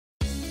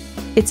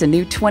It's a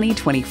new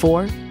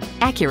 2024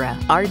 Acura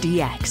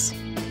RDX.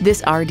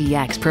 This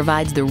RDX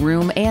provides the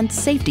room and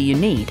safety you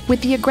need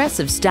with the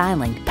aggressive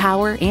styling,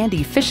 power, and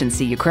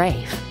efficiency you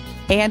crave.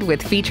 And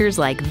with features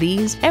like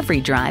these,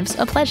 every drive's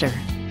a pleasure.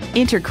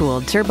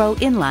 Intercooled turbo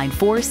inline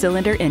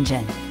 4-cylinder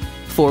engine,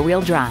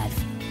 4-wheel drive,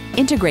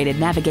 integrated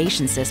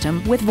navigation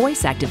system with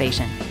voice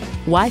activation,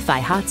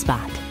 Wi-Fi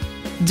hotspot,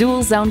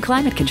 dual zone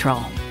climate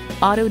control,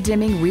 auto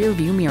dimming rear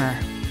view mirror,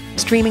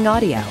 streaming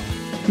audio,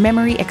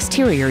 memory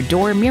exterior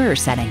door mirror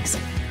settings,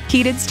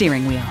 heated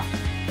steering wheel,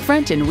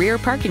 front and rear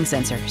parking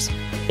sensors,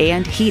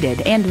 and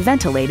heated and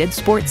ventilated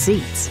sport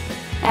seats.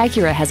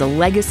 Acura has a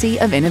legacy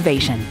of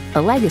innovation,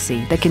 a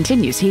legacy that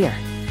continues here.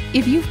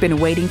 If you've been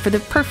waiting for the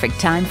perfect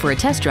time for a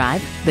test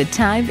drive, the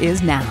time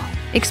is now.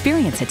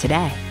 Experience it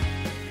today.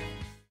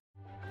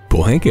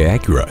 Pohanka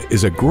Acura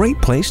is a great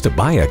place to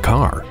buy a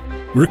car.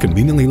 We're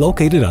conveniently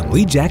located on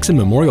Lee Jackson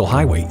Memorial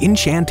Highway in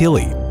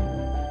Chantilly.